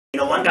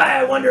One guy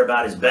I wonder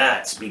about is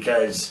Betts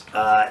because,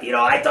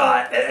 I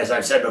thought, as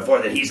I've said before,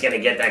 that he's going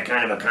to get that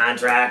kind of a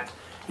contract.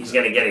 He's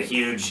going to get a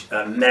huge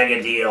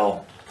mega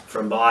deal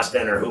from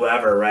Boston or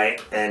whoever,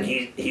 right? And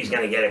he's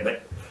going to get it.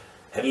 But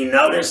have you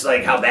noticed,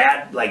 how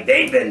bad,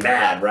 they've been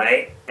bad,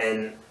 right?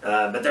 And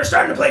but they're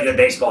starting to play good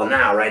baseball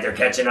now, right? They're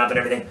catching up and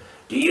everything.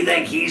 Do you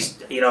think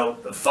he's,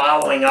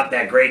 following up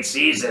that great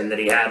season that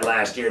he had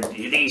last year? Do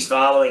you think he's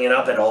following it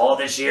up at all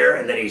this year?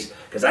 And that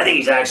because I think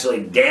he's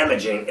actually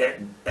damaging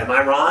it. Am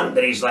I wrong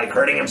that he's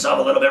hurting himself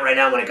a little bit right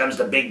now when it comes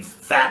to big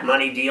fat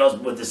money deals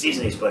with the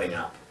season he's putting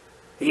up?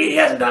 He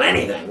hasn't done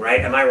anything, right?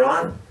 Am I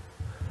wrong?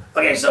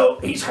 Okay, so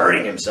he's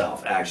hurting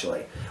himself,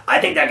 actually. I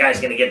think that guy's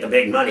going to get the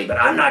big money, but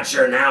I'm not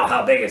sure now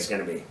how big it's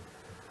going to be.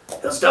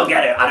 He'll still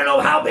get it. I don't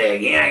know how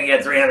big. He ain't going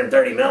to get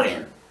 $330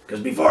 million.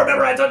 Because before,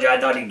 remember I told you I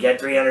thought he'd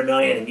get $300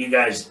 million, and you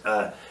guys,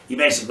 you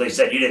basically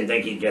said you didn't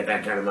think he'd get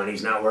that kind of money.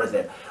 He's not worth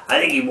it. I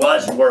think he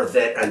was worth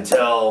it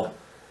until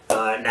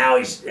now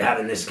he's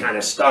having this kind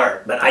of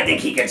start. But I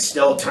think he can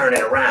still turn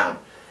it around.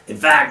 In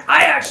fact,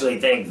 I actually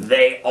think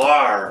they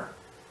are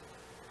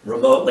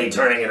remotely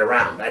turning it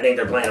around. I think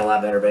they're playing a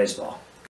lot better baseball.